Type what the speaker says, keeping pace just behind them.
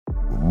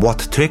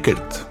What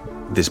triggered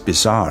this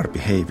bizarre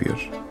behavior?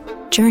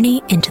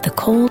 Journey into the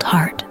cold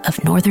heart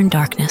of Northern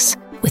Darkness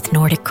with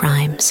Nordic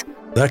Crimes.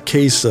 That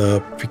case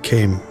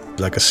became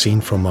like a scene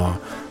from a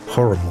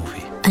horror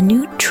movie. A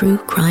new true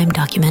crime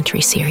documentary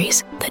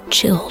series that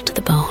chilled to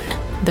the bone.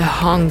 The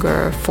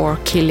hunger for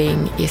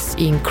killing is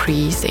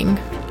increasing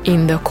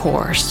in the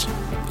course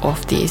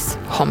of these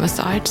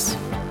homicides.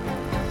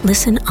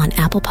 Listen on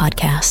Apple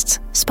Podcasts,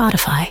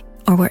 Spotify,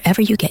 or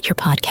wherever you get your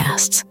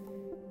podcasts.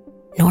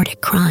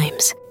 Nordic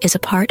Crimes is a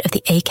part of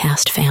the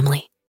Acast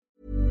family.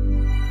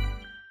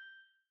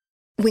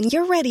 When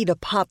you're ready to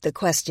pop the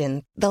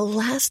question, the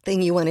last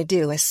thing you want to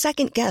do is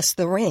second-guess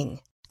the ring.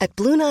 At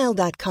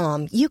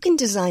BlueNile.com, you can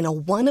design a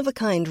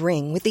one-of-a-kind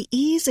ring with the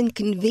ease and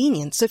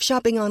convenience of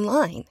shopping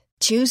online.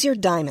 Choose your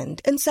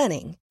diamond and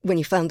setting. When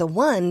you find the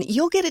one,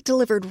 you'll get it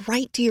delivered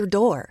right to your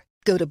door.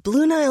 Go to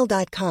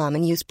BlueNile.com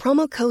and use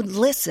promo code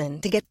LISTEN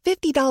to get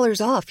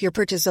 $50 off your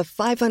purchase of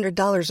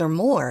 $500 or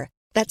more.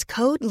 That's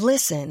code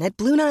LISTEN at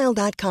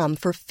BlueNile.com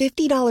for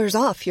 $50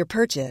 off your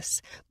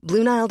purchase.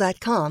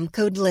 BlueNile.com,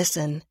 code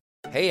LISTEN.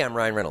 Hey, I'm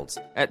Ryan Reynolds.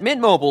 At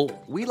Mint Mobile,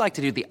 we like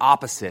to do the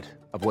opposite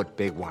of what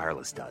Big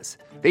Wireless does.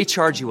 They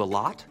charge you a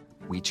lot,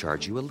 we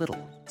charge you a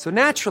little. So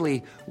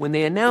naturally, when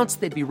they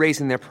announced they'd be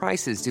raising their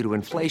prices due to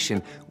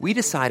inflation, we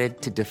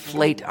decided to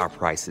deflate our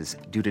prices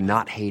due to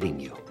not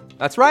hating you.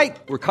 That's right.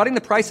 We're cutting the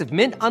price of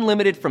Mint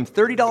Unlimited from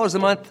 $30 a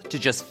month to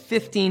just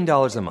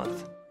 $15 a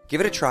month. Give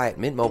it a try at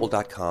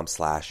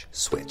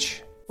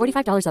mintmobile.com/switch.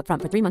 $45 up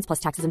front for 3 months plus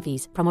taxes and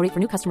fees. Promo rate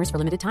for new customers for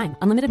limited time.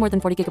 Unlimited more than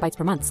 40 gigabytes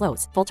per month.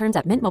 Slows full terms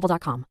at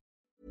mintmobile.com.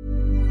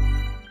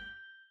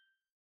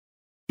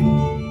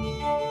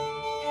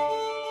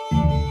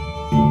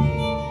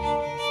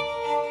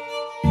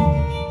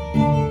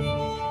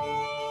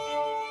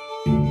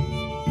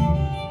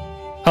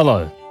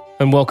 Hello,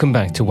 and welcome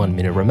back to 1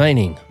 Minute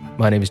Remaining.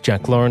 My name is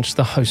Jack Lawrence,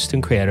 the host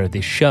and creator of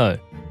this show.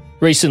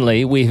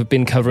 Recently, we have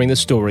been covering the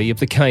story of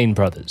the Cain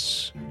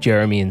brothers,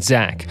 Jeremy and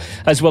Zach,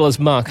 as well as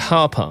Mark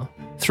Harper,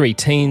 3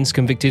 teens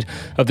convicted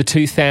of the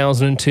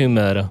 2002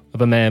 murder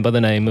of a man by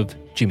the name of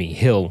Jimmy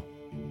Hill.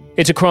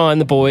 It's a crime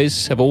the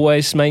boys have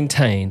always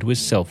maintained was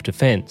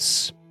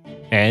self-defense,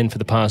 and for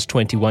the past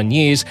 21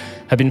 years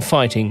have been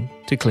fighting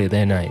to clear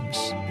their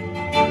names.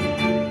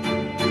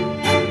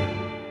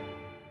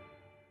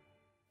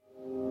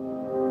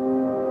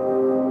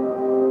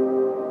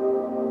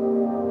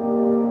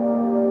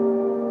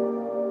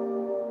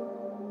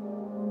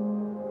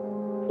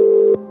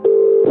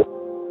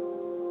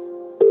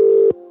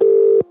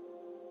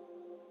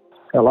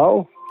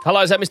 Hello? Hello,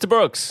 is that Mr.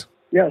 Brooks?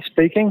 Yeah,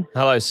 speaking.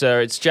 Hello, sir.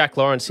 It's Jack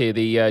Lawrence here,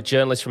 the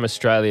journalist from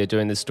Australia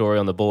doing this story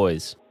on the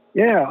boys.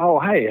 Yeah. Oh,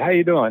 hey. How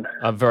you doing?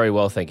 I'm very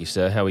well, thank you,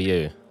 sir. How are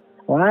you?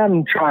 Well,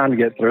 I'm trying to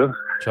get through.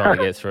 Trying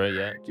to get through,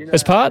 yeah.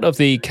 As part of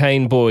the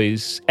Cain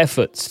boys'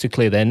 efforts to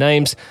clear their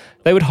names,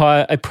 they would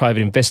hire a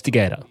private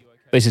investigator.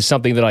 This is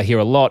something that I hear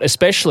a lot,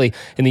 especially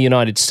in the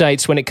United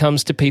States, when it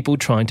comes to people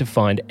trying to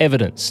find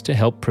evidence to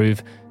help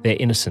prove their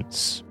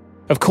innocence.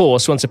 Of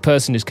course, once a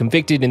person is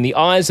convicted in the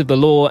eyes of the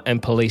law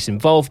and police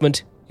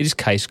involvement, it is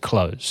case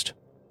closed.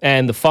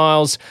 And the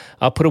files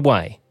are put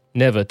away,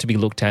 never to be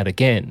looked at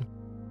again.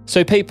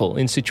 So people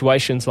in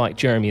situations like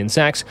Jeremy and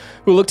Zach's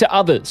will look to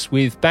others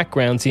with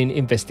backgrounds in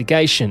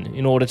investigation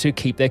in order to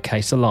keep their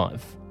case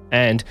alive,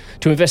 and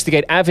to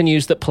investigate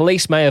avenues that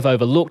police may have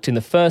overlooked in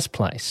the first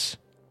place.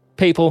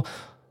 People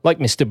like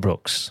Mr.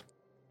 Brooks.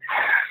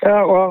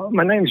 Well,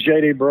 my name's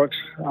J.D. Brooks.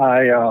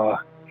 I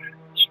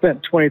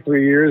spent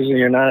 23 years in the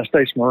United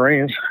States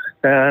Marines,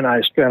 and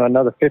I spent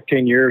another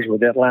 15 years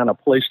with the Atlanta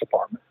Police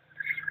Department.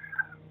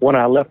 When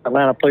I left the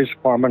Atlanta Police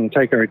Department and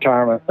taken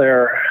retirement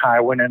there, I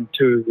went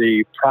into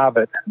the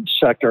private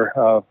sector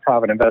of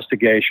private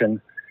investigation,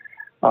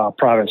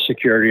 private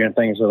security, and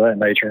things of that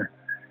nature.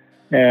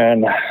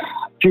 And a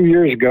few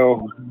years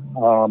ago,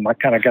 I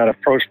kind of got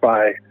approached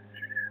by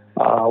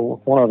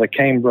one of the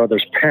Cain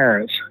brothers'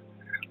 parents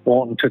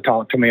wanting to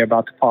talk to me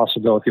about the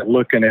possibility of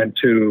looking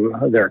into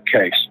their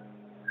case.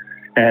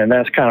 And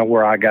that's kind of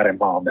where I got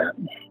involved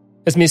in.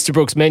 As Mr.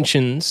 Brooks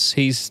mentions,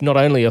 he's not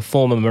only a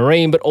former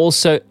Marine, but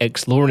also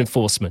ex-law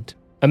enforcement.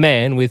 A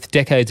man with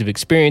decades of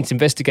experience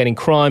investigating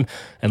crime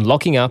and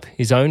locking up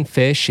his own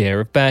fair share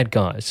of bad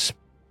guys.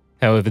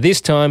 However,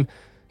 this time,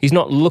 he's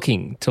not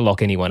looking to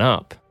lock anyone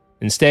up.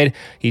 Instead,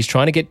 he's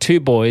trying to get 2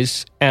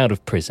 boys out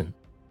of prison.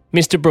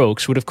 Mr.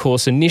 Brooks would, of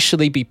course,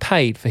 initially be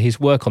paid for his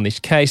work on this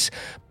case,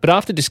 but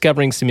after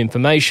discovering some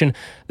information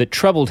that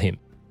troubled him,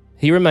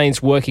 he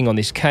remains working on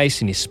this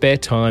case in his spare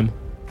time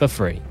for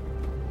free.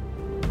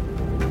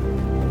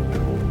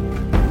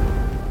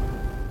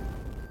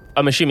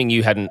 I'm assuming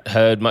you hadn't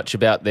heard much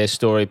about their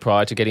story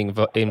prior to getting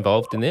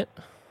involved in it?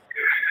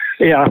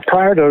 Yeah,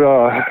 prior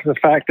to the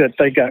fact that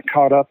they got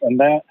caught up in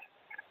that,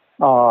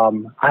 I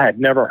had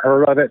never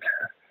heard of it.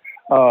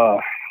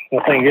 The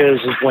thing is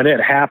when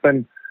it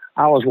happened,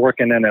 I was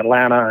working in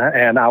Atlanta,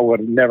 and I would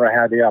have never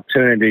had the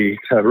opportunity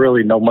to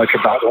really know much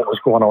about what was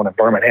going on in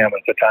Birmingham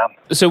at the time.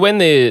 So when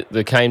the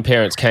Cain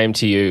parents came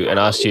to you and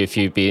asked you if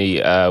you'd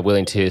be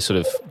willing to sort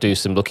of do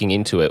some looking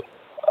into it,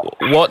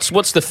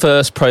 What's the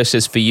first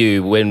process for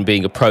you when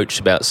being approached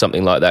about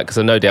something like that? Because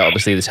I no doubt,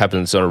 obviously, this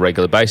happens on a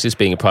regular basis,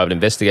 being a private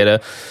investigator.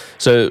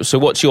 So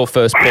what's your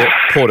first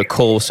port of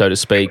call, so to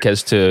speak,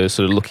 as to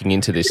sort of looking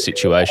into this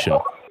situation?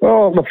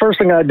 Well, the first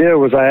thing I did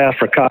was I asked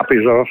for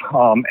copies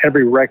of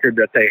every record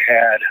that they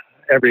had,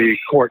 every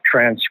court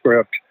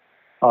transcript,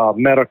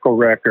 medical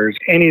records,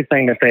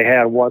 anything that they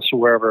had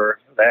whatsoever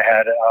that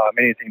had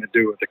anything to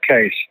do with the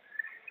case.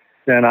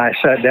 Then I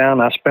sat down,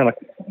 I spent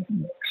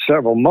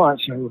several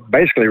months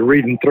basically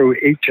reading through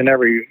each and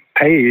every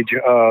page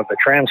of the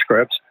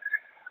transcripts,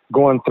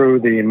 going through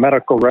the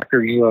medical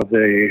records of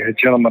the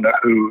gentleman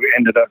who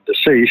ended up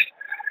deceased.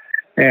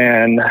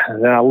 And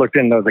then I looked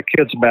into the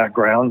kids'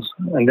 backgrounds,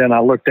 and then I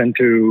looked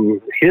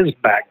into his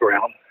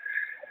background,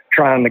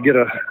 trying to get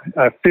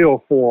a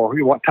feel for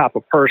what type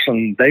of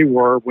person they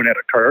were when it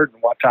occurred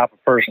and what type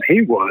of person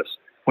he was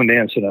when the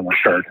incident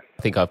occurred.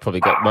 I think I've probably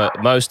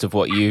got most of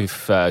what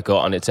you've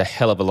got, and it's a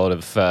hell of a lot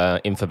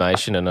of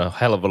information and a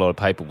hell of a lot of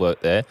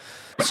paperwork there.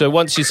 So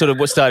once you sort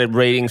of started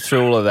reading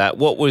through all of that,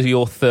 what were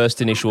your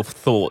first initial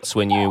thoughts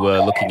when you were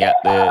looking at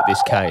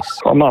this case?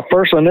 Well, my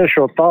first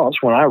initial thoughts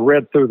when I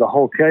read through the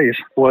whole case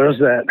was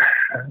that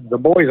the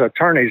boys'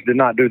 attorneys did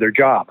not do their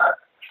job.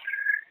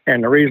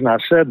 And the reason I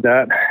said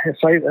that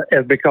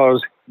is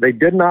because they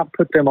did not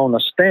put them on the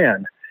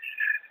stand.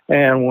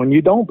 And when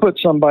you don't put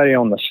somebody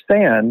on the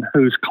stand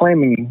who's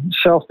claiming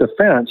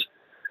self-defense,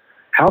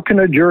 how can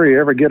a jury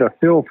ever get a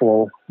feel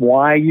for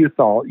why you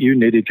thought you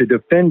needed to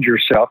defend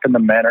yourself in the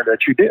manner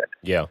that you did?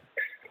 Yeah.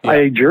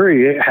 A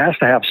jury has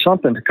to have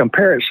something to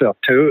compare itself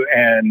to,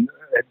 and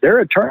their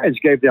attorneys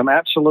gave them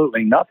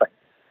absolutely nothing.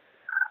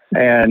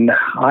 And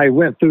I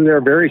went through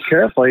there very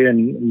carefully,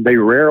 and they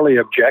rarely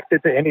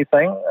objected to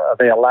anything.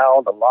 They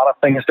allowed a lot of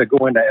things to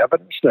go into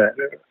evidence that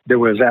there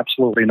was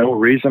absolutely no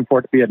reason for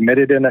it to be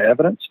admitted into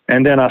evidence.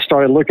 And then I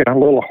started looking a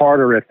little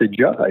harder at the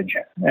judge,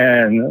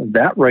 and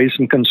that raised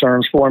some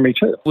concerns for me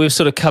too. We've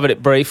sort of covered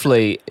it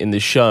briefly in the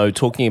show,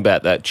 talking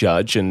about that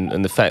judge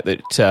and the fact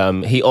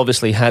that he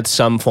obviously had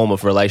some form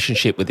of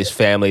relationship with this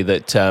family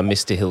that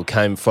Mr. Hill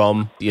came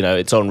from. You know,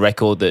 it's on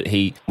record that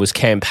he was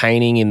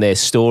campaigning in their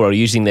store or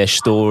using their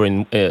store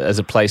as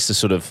a place to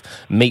sort of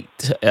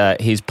meet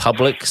his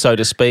public, so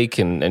to speak,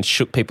 and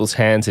shook people's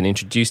hands and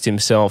introduced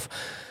himself.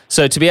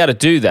 So to be able to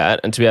do that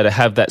and to be able to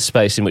have that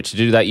space in which to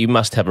do that, you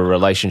must have a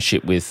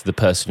relationship with the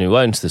person who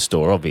owns the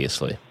store,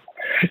 obviously.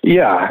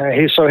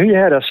 Yeah, so he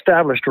had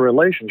established a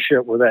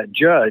relationship with that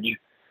judge,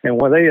 and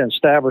when they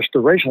established the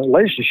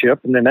relationship,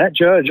 and then that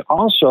judge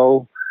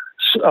also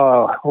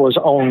was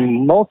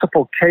on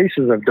multiple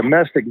cases of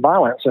domestic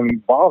violence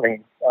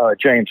involving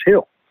James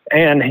Hill.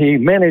 And he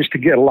managed to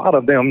get a lot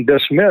of them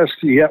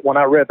dismissed, yet when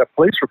I read the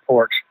police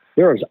reports,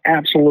 there was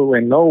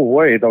absolutely no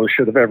way those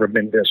should have ever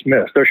been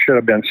dismissed. There should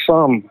have been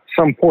some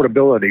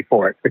portability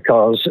for it,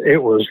 because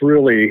it was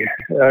really,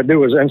 there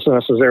was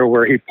incidences there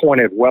where he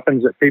pointed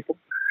weapons at people.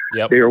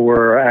 Yep. There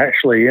were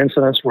actually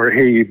incidents where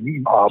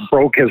he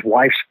broke his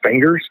wife's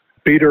fingers,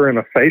 beat her in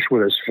the face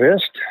with his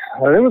fist.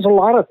 There was a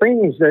lot of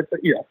things that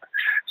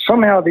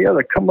somehow or the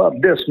other come up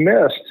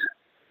dismissed,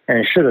 and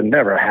it should have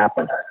never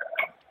happened.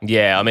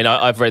 Yeah, I mean,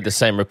 I've read the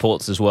same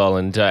reports as well,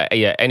 and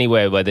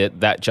anywhere where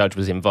that judge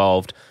was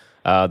involved,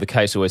 the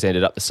case always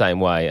ended up the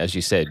same way, as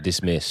you said,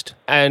 dismissed.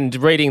 And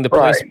reading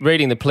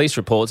the police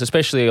reports,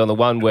 especially on the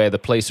one where the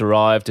police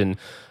arrived and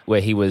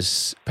where he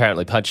was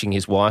apparently punching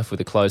his wife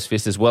with a closed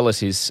fist, as well as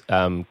his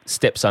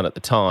stepson at the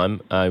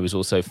time, who was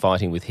also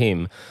fighting with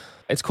him.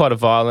 It's quite a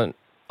violent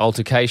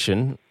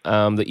altercation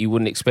that you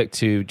wouldn't expect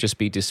to just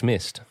be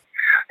dismissed.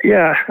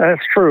 Yeah,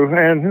 that's true.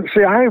 And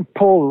see, I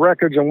pulled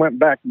records and went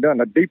back and done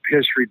a deep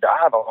history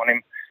dive on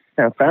him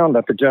and found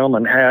that the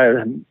gentleman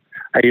had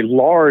a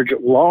large,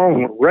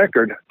 long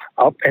record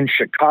up in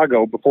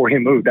Chicago before he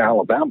moved to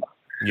Alabama.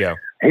 Yeah.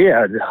 He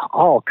had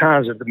all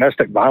kinds of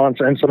domestic violence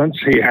incidents.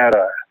 He had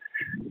a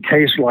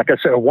case, like I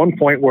said, at one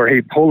point where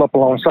he pulled up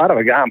alongside of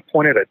a guy and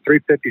pointed a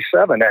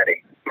 .357 at him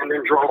and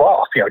then drove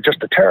off, just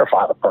to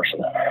terrify the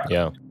person.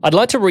 Yeah. I'd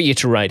like to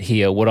reiterate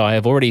here what I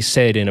have already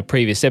said in a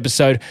previous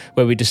episode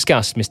where we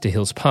discussed Mr.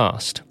 Hill's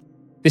past.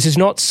 This is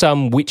not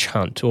some witch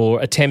hunt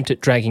or attempt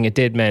at dragging a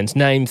dead man's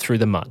name through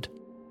the mud.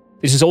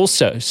 This is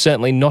also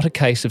certainly not a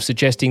case of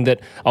suggesting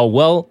that,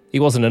 he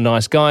wasn't a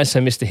nice guy,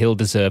 so Mr. Hill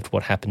deserved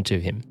what happened to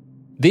him.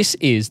 This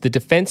is the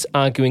defence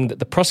arguing that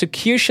the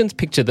prosecution's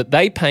picture that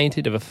they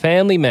painted of a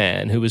family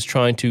man who was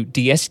trying to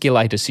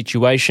de-escalate a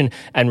situation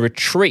and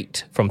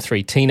retreat from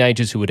 3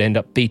 teenagers who would end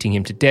up beating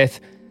him to death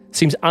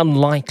seems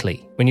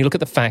unlikely when you look at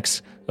the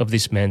facts of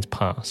this man's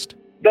past.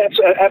 That's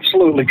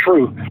absolutely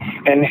true.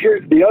 And here,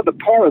 the other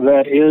part of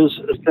that is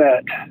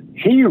that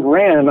he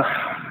ran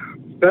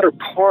better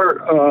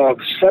part of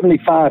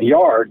 75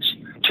 yards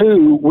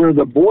to where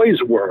the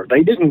boys were.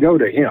 They didn't go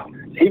to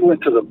him. He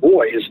went to the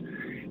boys.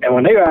 And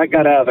when they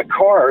got out of the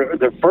car,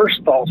 their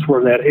first thoughts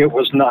were that it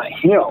was not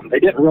him. They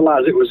didn't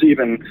realize it was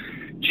even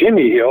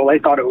Jimmy Hill. They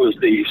thought it was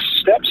the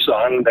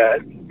stepson that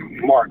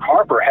Mark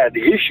Harper had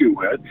the issue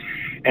with.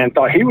 and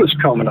thought he was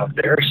coming up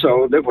there,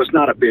 so that was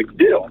not a big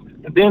deal.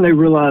 But then they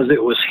realized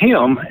it was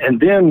him, and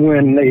then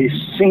when they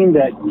seen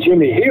that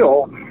Jimmy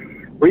Hill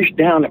reached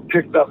down and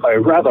picked up a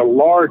rather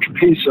large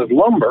piece of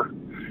lumber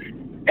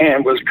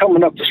and was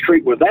coming up the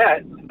street with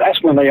that,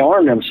 that's when they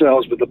armed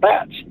themselves with the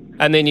bats.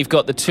 And then you've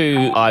got the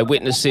two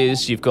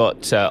eyewitnesses. You've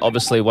got,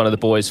 obviously, one of the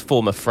boys'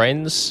 former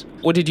friends.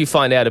 What did you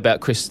find out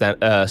about Chris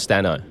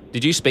Stano?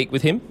 Did you speak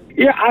with him?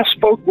 Yeah, I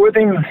spoke with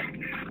him.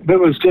 It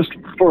was just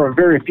for a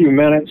very few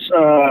minutes.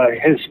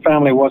 His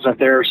family wasn't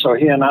there, so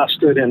he and I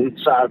stood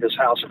inside of his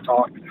house and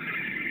talked.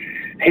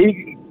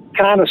 He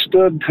kind of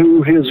stood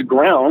to his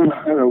ground,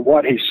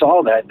 what he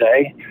saw that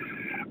day.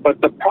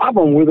 But the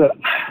problem with it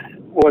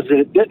was that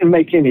it didn't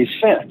make any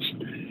sense.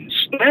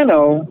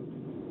 Stano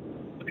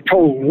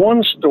told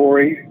one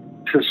story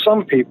to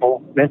some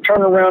people, then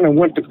turned around and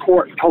went to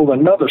court and told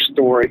another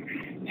story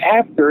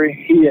after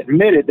he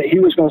admitted that he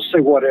was going to say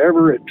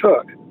whatever it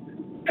took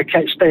to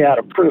stay out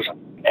of prison.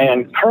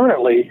 And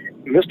currently,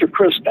 Mr.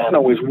 Chris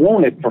Stano is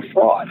wanted for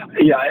fraud.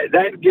 Yeah,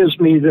 that gives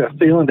me the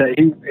feeling that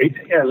he,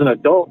 as an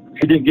adult,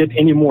 he didn't get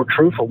any more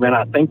truthful than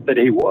I think that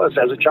he was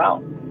as a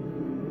child.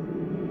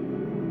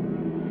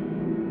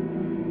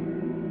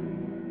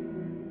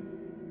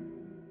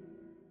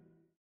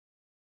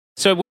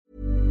 So,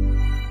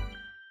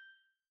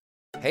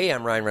 Hey,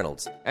 I'm Ryan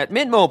Reynolds. At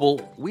Mint Mobile,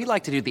 we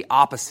like to do the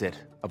opposite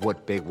of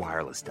what Big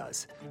Wireless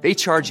does. They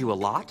charge you a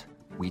lot.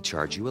 We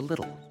charge you a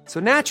little. So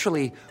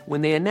naturally,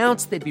 when they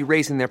announced they'd be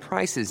raising their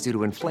prices due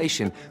to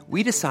inflation,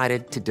 we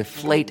decided to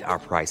deflate our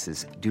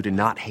prices due to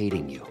not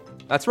hating you.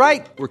 That's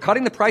right. We're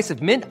cutting the price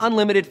of Mint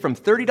Unlimited from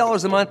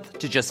 $30 a month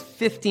to just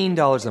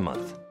 $15 a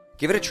month.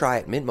 Give it a try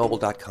at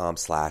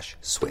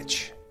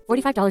mintmobile.com/switch.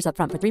 $45 up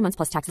front for 3 months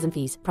plus taxes and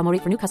fees. Promo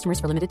rate for new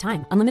customers for limited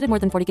time. Unlimited more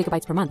than 40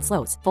 gigabytes per month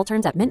slows. Full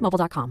terms at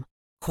mintmobile.com.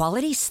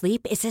 Quality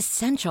sleep is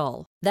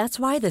essential. That's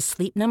why the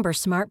Sleep Number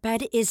Smart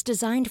Bed is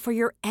designed for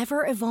your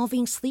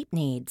ever-evolving sleep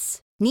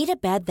needs. Need a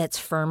bed that's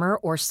firmer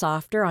or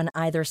softer on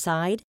either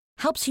side?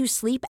 Helps you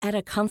sleep at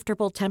a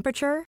comfortable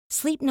temperature?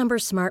 Sleep Number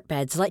Smart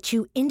Beds let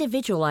you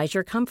individualize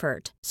your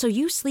comfort, so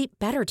you sleep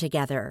better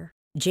together.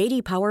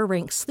 J.D. Power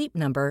ranks Sleep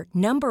Number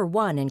number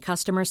 1 in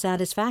customer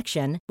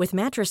satisfaction with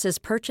mattresses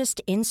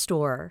purchased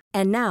in-store.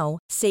 And now,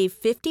 save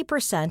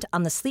 50%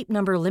 on the Sleep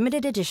Number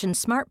Limited Edition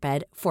Smart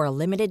Bed for a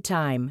limited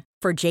time.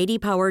 For J.D.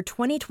 Power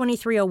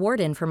 2023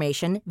 award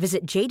information,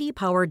 visit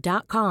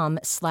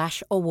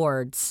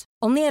jdpower.com/awards.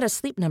 Only at a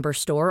Sleep Number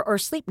store or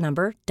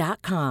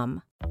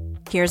sleepnumber.com.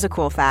 Here's a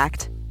cool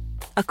fact.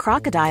 A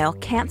crocodile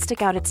can't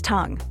stick out its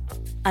tongue.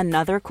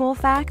 Another cool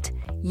fact,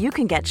 you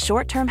can get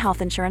short-term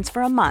health insurance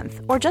for a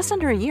month or just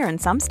under a year in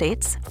some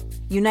states.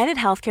 United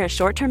Healthcare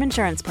short-term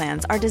insurance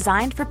plans are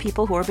designed for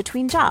people who are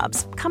between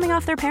jobs, coming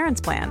off their parents'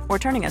 plan, or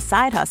turning a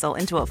side hustle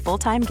into a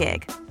full-time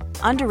gig.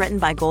 Underwritten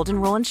by Golden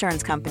Rule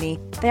Insurance Company,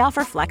 they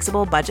offer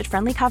flexible,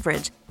 budget-friendly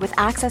coverage with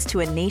access to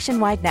a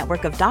nationwide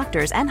network of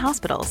doctors and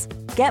hospitals.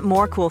 Get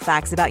more cool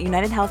facts about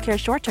United Healthcare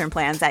short-term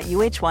plans at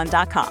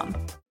uh1.com.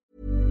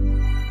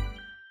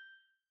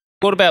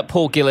 what about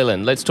Paul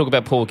Gilliland? Let's talk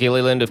about Paul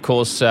Gilliland. Of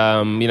course,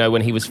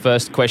 when he was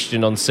first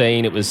questioned on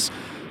scene, it was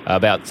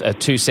about a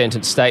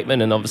 2-sentence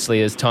statement, and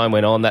obviously as time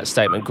went on, that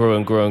statement grew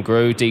and grew and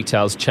grew.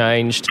 Details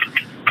changed.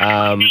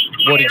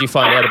 What did you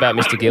find out about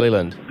Mr.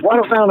 Gilliland?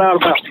 What I found out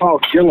about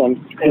Paul Gilliland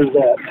is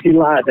that he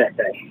lied that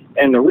day.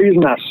 And the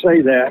reason I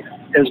say that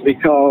is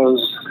because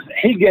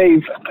he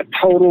gave a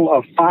total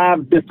of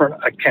 5 different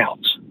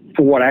accounts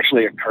for what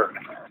actually occurred.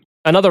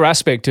 Another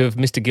aspect of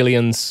Mr.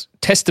 Gilliland's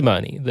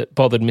testimony that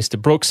bothered Mr.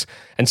 Brooks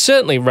and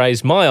certainly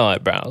raised my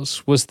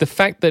eyebrows was the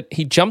fact that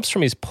he jumps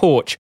from his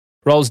porch,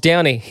 rolls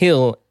down a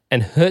hill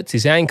and hurts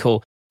his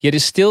ankle, yet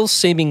is still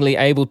seemingly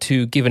able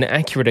to give an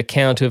accurate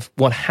account of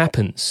what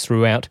happens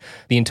throughout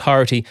the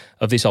entirety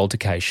of this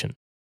altercation.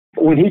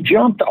 When he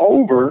jumped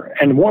over,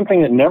 and one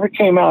thing that never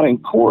came out in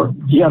court,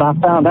 yet I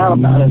found out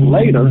about it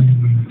later,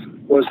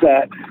 was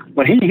that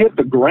when he hit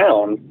the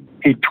ground,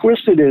 he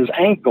twisted his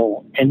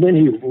ankle, and then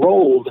he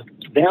rolled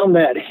down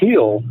that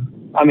hill.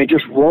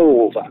 Just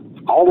rolled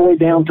all the way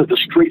down to the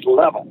street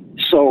level.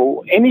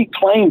 So any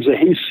claims that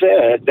he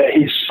said that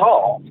he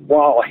saw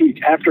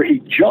after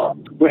he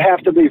jumped would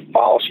have to be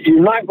false.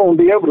 You're not going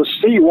to be able to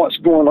see what's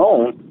going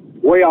on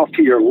way off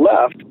to your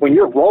left when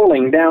you're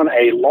rolling down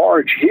a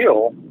large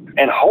hill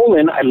and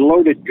holding a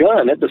loaded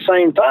gun at the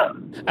same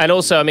time. And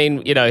also,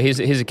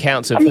 his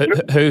accounts of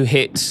who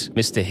hit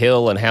Mr.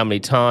 Hill and how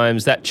many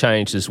times, that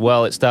changed as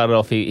well. It started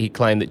off, he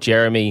claimed that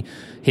Jeremy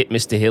hit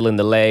Mr. Hill in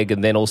the leg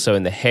and then also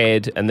in the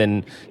head. And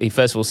then he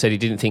first of all said he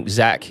didn't think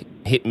Zach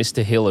hit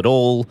Mr. Hill at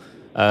all.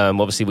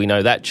 Obviously, we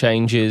know that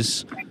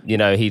changes.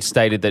 He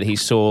stated that he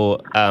saw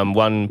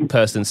one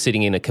person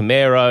sitting in a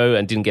Camaro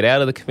and didn't get out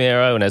of the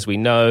Camaro. And as we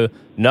know,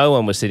 no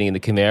one was sitting in the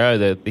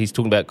Camaro. He's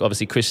talking about,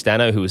 obviously, Chris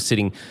Stano, who was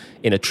sitting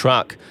in a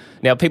truck.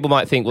 Now, people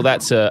might think, well,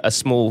 that's a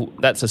small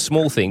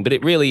thing, but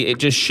it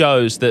just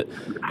shows that,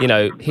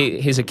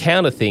 his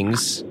account of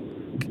things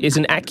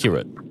isn't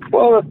accurate.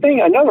 Well,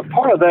 another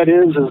part of that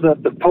is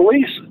that the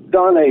police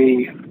done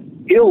a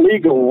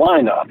illegal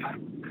lineup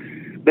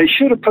They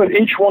should have put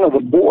each one of the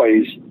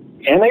boys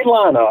in a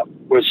lineup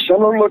with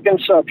similar-looking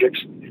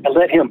subjects and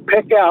let him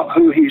pick out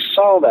who he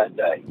saw that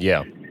day.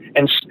 Yeah.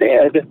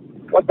 Instead,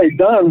 what they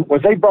done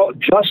was they brought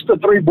just the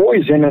 3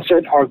 boys in and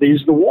said, are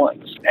these the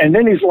ones? And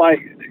then he's like,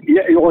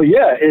 yeah, well,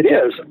 yeah, it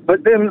is.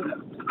 But then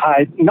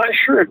I'm not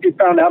sure if you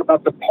found out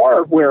about the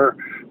part where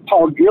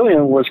Paul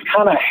Gilliam was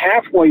kind of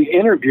halfway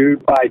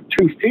interviewed by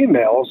 2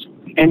 females,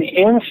 and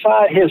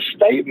inside his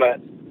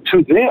statement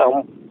to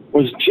them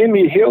was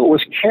Jimmy Hill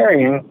was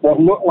carrying what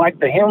looked like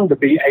to him to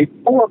be a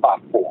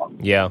 4x4.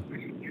 Yeah.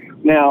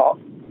 Now,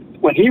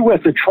 when he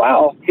went to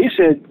trial, he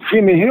said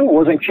Jimmy Hill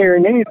wasn't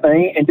carrying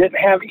anything and didn't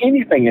have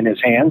anything in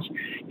his hands,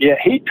 yet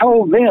he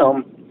told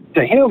them,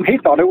 to him, he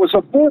thought it was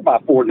a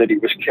 4x4 that he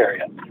was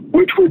carrying,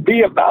 which would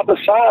be about the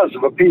size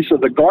of a piece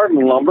of the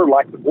garden lumber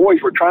like the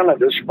boys were trying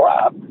to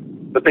describe.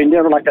 But they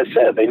never, like I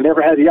said, they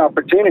never had the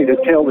opportunity to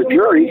tell the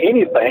jury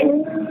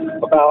anything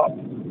about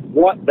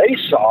what they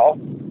saw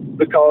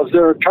because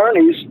their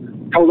attorneys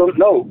told them,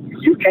 no,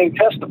 you can't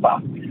testify.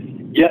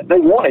 Yet they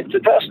wanted to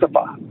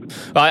testify.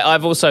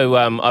 I've also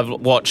I've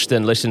watched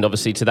and listened,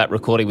 obviously, to that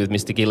recording with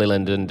Mr.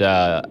 Gilliland,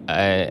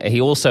 and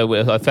he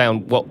also, I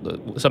found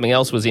something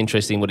else was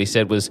interesting. What he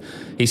said was,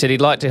 he said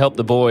he'd like to help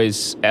the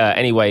boys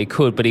any way he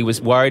could, but he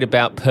was worried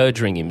about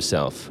perjuring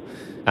himself.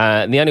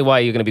 And the only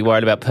way you're going to be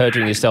worried about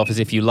perjuring yourself is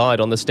if you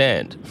lied on the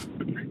stand.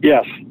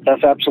 Yes,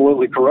 that's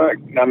absolutely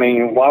correct. I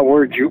mean, why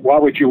would you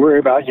worry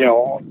about,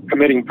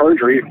 committing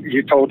perjury if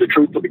you told the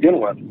truth to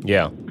begin with?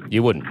 Yeah,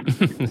 you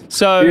wouldn't.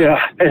 So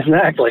yeah,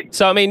 exactly.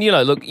 So I mean,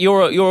 look,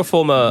 you're a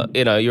former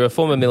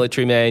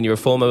military man, you're a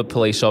former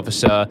police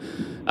officer.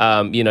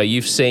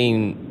 You've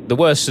seen the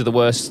worst of the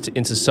worst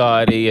in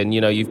society, and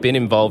you've been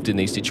involved in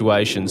these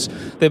situations.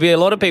 There'll be a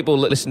lot of people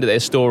that listen to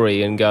their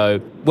story and go,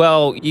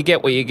 well, you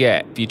get what you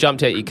get. If you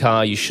jumped out your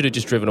car, you should have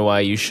just driven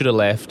away, you should have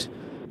left.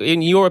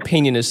 In your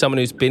opinion, as someone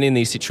who's been in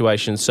these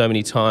situations so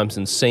many times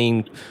and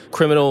seen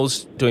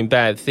criminals doing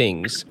bad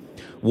things,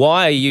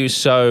 why are you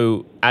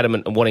so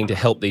adamant and wanting to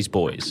help these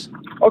boys?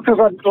 Oh, because,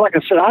 like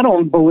I said, I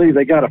don't believe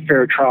they got a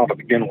fair trial to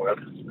begin with.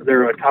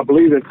 I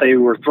believe that they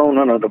were thrown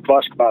under the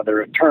bus by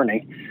their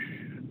attorney.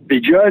 The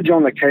judge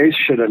on the case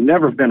should have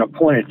never been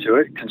appointed to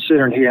it,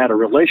 considering he had a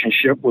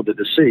relationship with the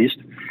deceased.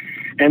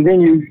 And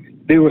then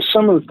there were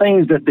some of the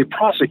things that the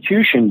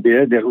prosecution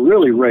did that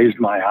really raised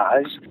my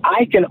eyes.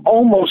 I can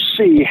almost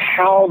see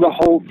how the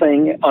whole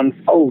thing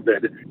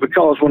unfolded,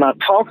 because when I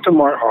talked to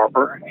Mark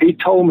Harper, he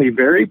told me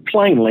very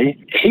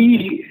plainly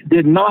he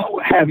did not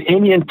have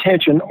any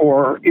intention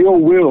or ill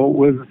will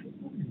with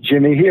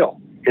Jimmy Hill.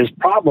 His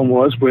problem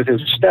was with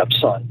his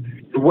stepson.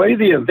 The way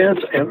the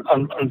events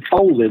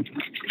unfolded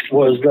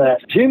was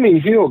that Jimmy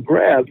Hill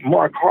grabbed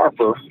Mark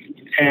Harper,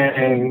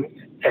 and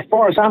as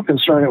far as I'm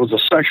concerned, it was a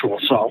sexual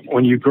assault.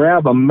 When you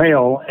grab a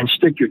male and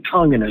stick your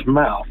tongue in his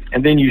mouth,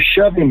 and then you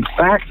shove him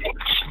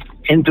backwards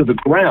into the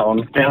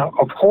ground. Now,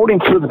 according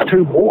to the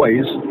 2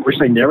 boys, which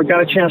they never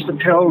got a chance to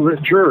tell the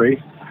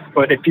jury,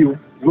 but if you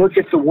look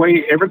at the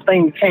way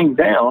everything came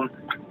down,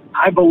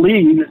 I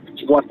believe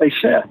what they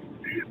said,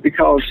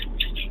 because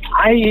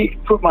I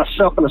put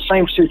myself in the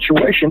same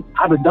situation.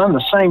 I'd have done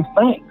the same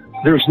thing.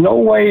 There's no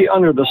way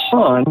under the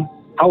sun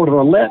I would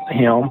have let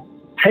him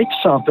take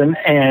something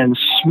and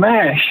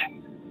smash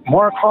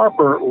Mark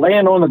Harper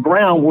laying on the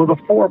ground with a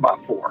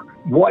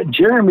 4x4. What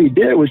Jeremy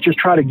did was just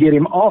try to get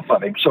him off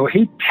of him. So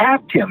he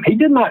tapped him. He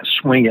did not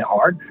swing it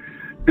hard.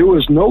 There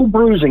was no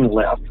bruising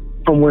left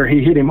from where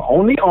he hit him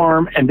on the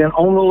arm and then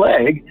on the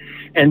leg.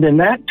 And then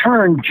that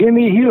turned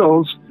Jimmy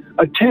Hill's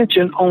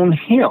attention on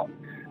him.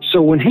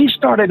 So when he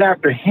started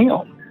after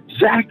him,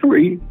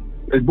 Zachary,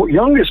 the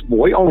youngest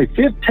boy, only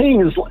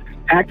 15,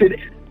 acted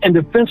in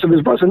defense of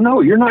his brother.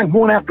 No, you're not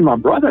going after my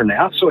brother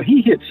now. So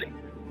he hits him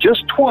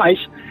just twice,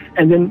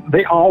 and then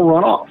they all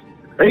run off.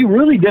 They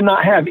really did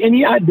not have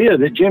any idea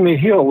that Jimmy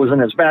Hill was in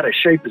as bad a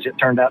shape as it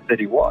turned out that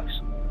he was.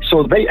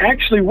 So they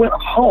actually went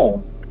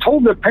home,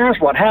 told their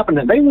parents what happened,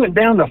 and they went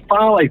down to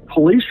file a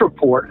police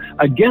report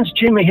against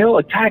Jimmy Hill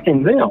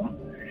attacking them.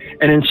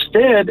 And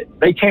instead,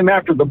 they came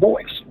after the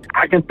boys.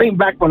 I can think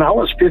back when I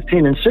was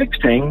 15 and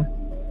 16,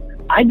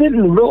 I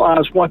didn't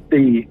realize what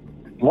the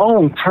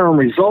long-term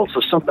results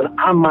of something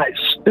I might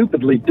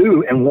stupidly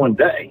do in one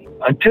day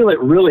until it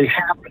really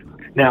happened.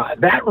 Now,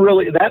 that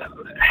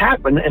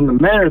happened in the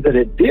manner that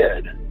it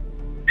did.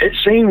 It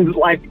seemed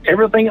like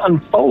everything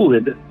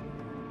unfolded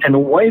in the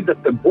way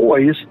that the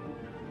boys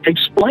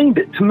explained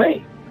it to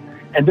me.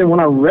 And then when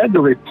I read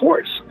the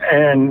reports,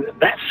 and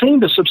that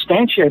seemed to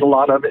substantiate a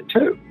lot of it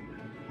too.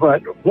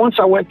 But once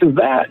I went through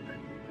that,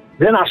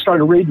 then I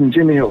started reading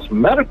Jimmy Hill's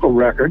medical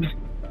records.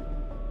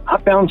 I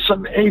found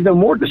some even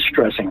more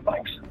distressing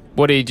things.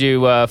 What did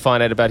you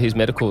find out about his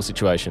medical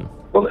situation?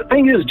 Well, the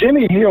thing is,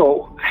 Jimmy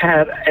Hill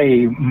had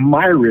a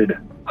myriad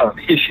of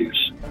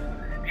issues.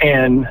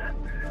 And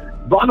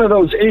a lot of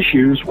those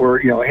issues were,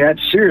 he had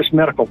serious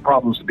medical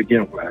problems to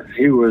begin with.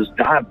 He was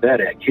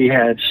diabetic. He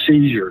had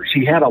seizures.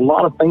 He had a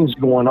lot of things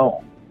going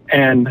on.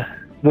 And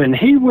when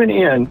he went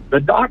in, the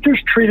doctors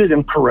treated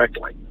him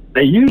correctly.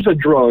 They used a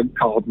drug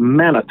called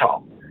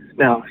mannitol.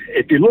 Now,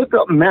 if you look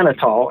up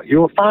mannitol,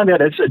 you'll find that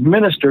it's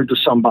administered to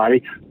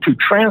somebody to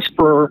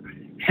transfer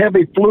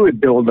heavy fluid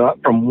buildup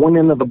from one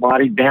end of the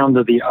body down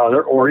to the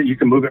other, or you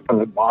can move it from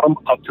the bottom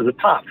up to the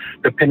top,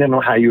 depending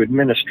on how you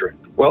administer it.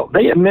 Well,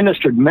 they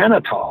administered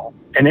mannitol,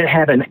 and it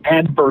had an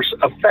adverse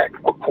effect,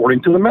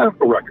 according to the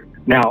medical record.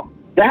 Now,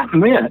 that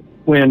meant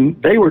when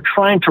they were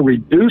trying to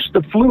reduce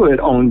the fluid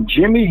on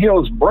Jimmy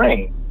Hill's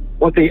brain,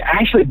 what they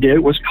actually did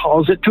was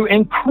cause it to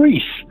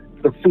increase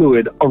the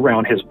fluid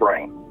around his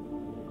brain.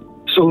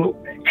 So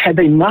had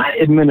they not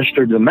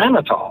administered the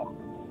mannitol,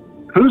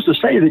 who's to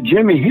say that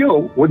Jimmy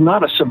Hill would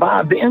not have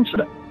survived the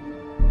incident?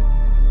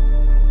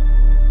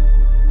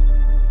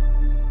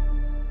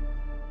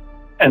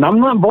 And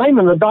I'm not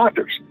blaming the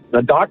doctors.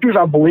 The doctors,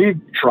 I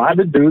believe, tried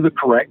to do the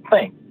correct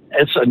thing.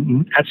 That's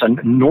a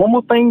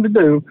normal thing to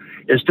do,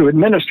 is to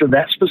administer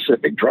that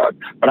specific drug.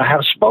 But I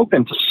have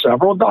spoken to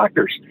several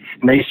doctors,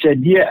 and they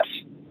said, yes,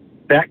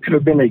 that could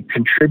have been a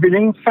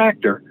contributing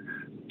factor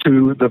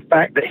to the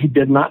fact that he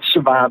did not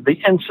survive the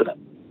incident.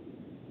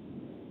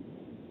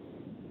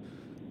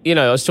 You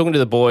know, I was talking to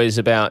the boys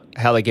about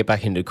how they get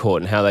back into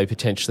court and how they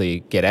potentially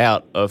get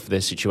out of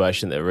the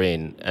situation they're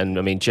in. And,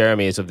 I mean,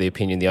 Jeremy is of the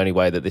opinion the only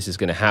way that this is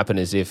going to happen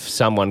is if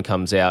someone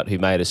comes out who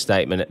made a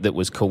statement that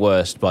was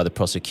coerced by the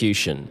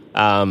prosecution.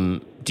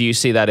 Do you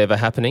see that ever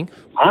happening?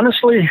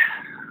 Honestly,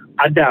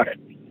 I doubt it.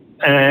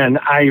 And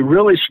I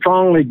really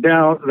strongly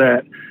doubt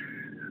that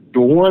the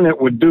one that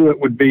would do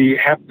it would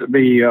have to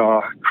be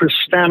Chris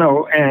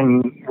Stano.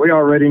 And we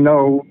already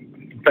know,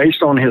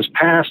 based on his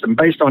past and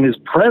based on his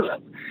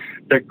present,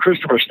 that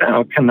Christopher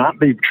Stano cannot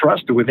be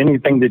trusted with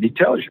anything that he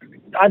tells you.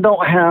 I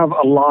don't have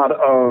a lot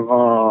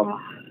of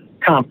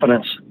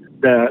confidence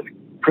that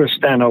Chris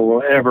Stano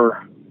will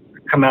ever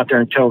come out there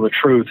and tell the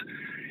truth,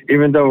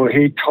 even though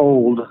he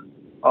told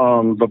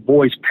the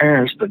boys'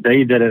 parents the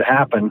day that it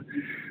happened,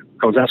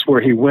 because that's where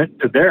he went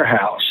to their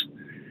house,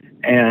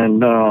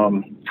 and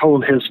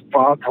told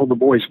the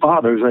boys'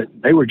 fathers that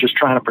they were just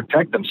trying to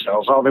protect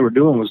themselves. All they were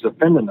doing was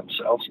defending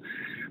themselves.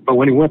 But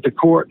when he went to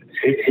court,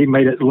 he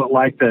made it look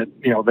like that,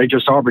 you know, they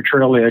just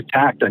arbitrarily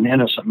attacked an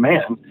innocent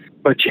man.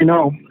 But, you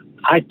know,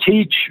 I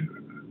teach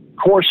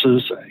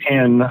courses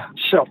in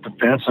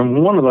self-defense,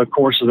 and one of the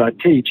courses I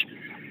teach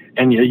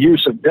in the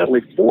use of deadly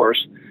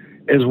force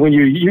is when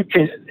you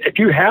can, if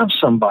you have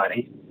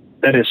somebody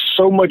that is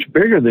so much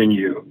bigger than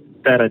you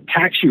that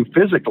attacks you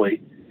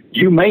physically,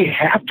 you may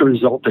have to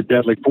resort to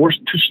deadly force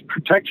to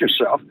protect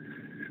yourself,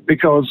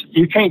 because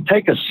you can't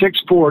take a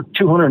 6'4",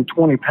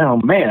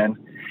 220-pound man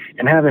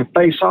and have him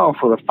face off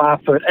with a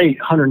 5'8",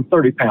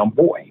 130-pound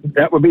boy.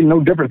 That would be no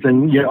different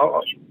than, you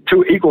know,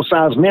 two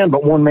equal-sized men,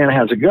 but one man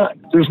has a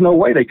gun. There's no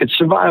way they could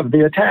survive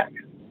the attack.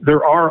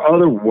 There are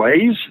other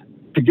ways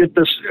to get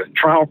this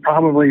trial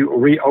probably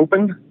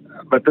reopened,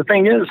 but the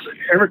thing is,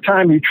 every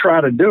time you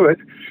try to do it,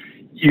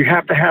 you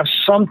have to have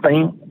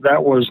something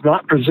that was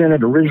not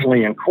presented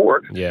originally in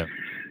court. Yeah.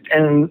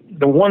 And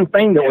the one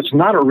thing that was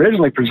not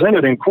originally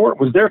presented in court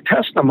was their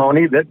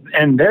testimony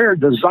and their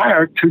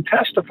desire to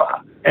testify.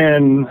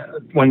 And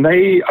when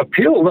they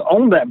appealed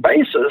on that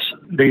basis,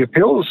 the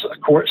appeals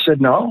court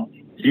said, no,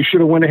 you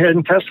should have went ahead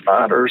and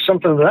testified or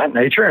something of that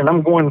nature. And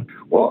I'm going,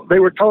 well, they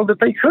were told that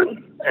they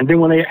couldn't. And then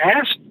when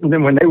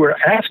they were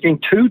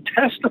asking to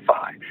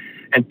testify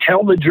and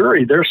tell the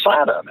jury their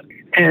side of it.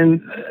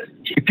 And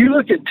if you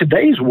look at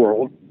today's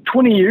world,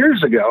 20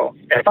 years ago,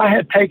 if I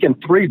had taken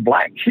 3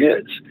 black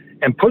kids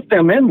and put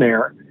them in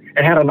there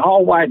and had an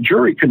all-white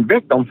jury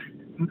convict them,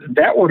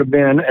 that would have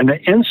been an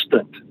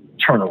instant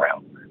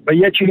turnaround. But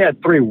yet you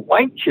had 3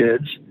 white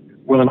kids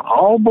with an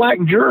all-black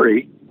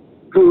jury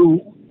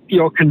who, you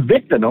know,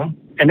 convicted them,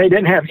 and they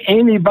didn't have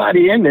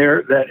anybody in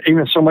there that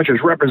even so much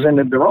as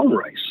represented their own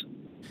race.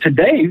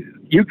 Today,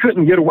 you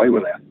couldn't get away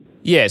with that.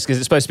 Yes, because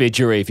it's supposed to be a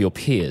jury of your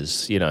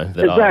peers, you know,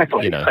 that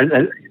exactly. are, you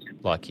know,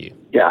 like you.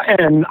 Yeah,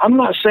 and I'm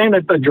not saying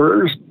that the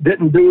jurors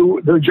didn't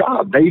do their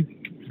job. They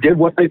did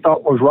what they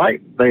thought was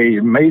right. They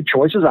made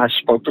choices. I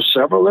spoke to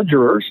several of the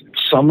jurors.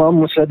 Some of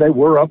them said they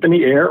were up in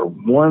the air.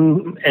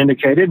 One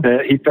indicated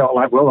that he felt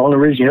like, well, the only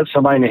reason you hit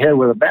somebody in the head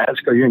with a bat is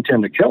because you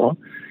intend to kill them.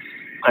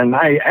 And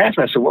I asked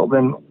him, I said, well,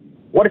 then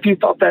what if you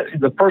thought that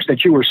the person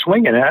that you were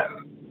swinging at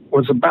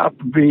was about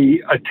to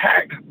be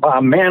attacked by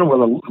a man with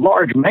a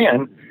large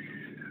man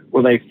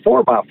with a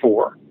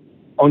 4x4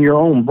 on your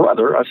own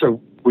brother? I said,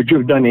 would you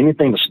have done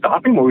anything to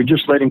stop him, or would you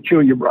just let him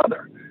kill your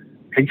brother?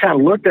 He kind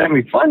of looked at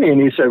me funny, and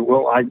he said,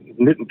 well, I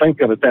didn't think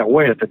of it that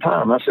way at the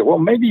time. I said, well,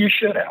 maybe you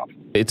should have.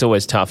 It's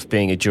always tough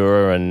being a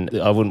juror, and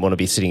I wouldn't want to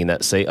be sitting in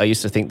that seat. I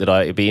used to think that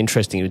it'd be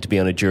interesting to be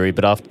on a jury,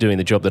 but after doing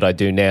the job that I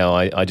do now,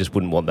 I just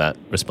wouldn't want that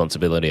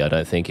responsibility. I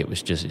don't think it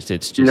was just,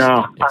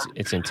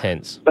 it's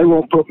intense. They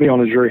won't put me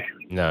on a jury.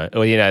 No.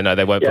 Well, you know, no,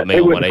 they won't put me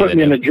on one either. They wouldn't put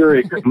me in a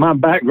jury. My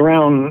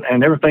background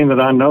and everything that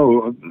I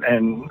know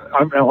and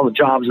all the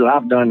jobs that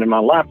I've done in my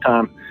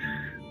lifetime,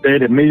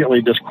 they'd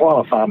immediately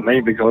disqualify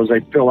me because they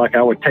feel like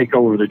I would take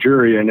over the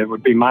jury and it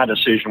would be my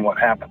decision what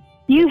happened.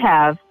 You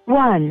have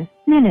 1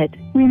 minute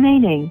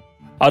remaining.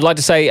 I'd like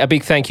to say a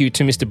big thank you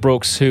to Mr.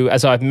 Brooks, who,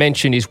 as I've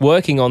mentioned, is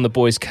working on the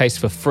boys' case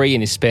for free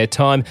in his spare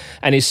time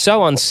and is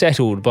so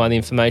unsettled by the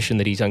information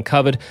that he's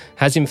uncovered,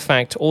 has in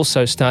fact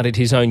also started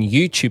his own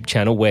YouTube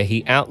channel where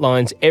he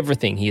outlines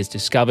everything he has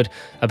discovered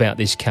about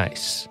this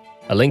case.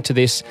 A link to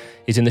this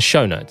is in the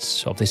show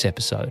notes of this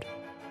episode.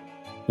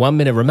 1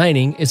 Minute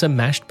Remaining is a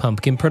Mashed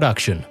Pumpkin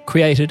production,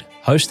 created,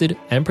 hosted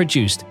and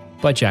produced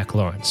by Jack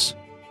Lawrence.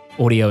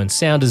 Audio and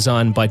sound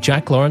design by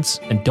Jack Lawrence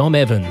and Dom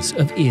Evans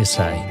of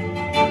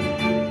ESA.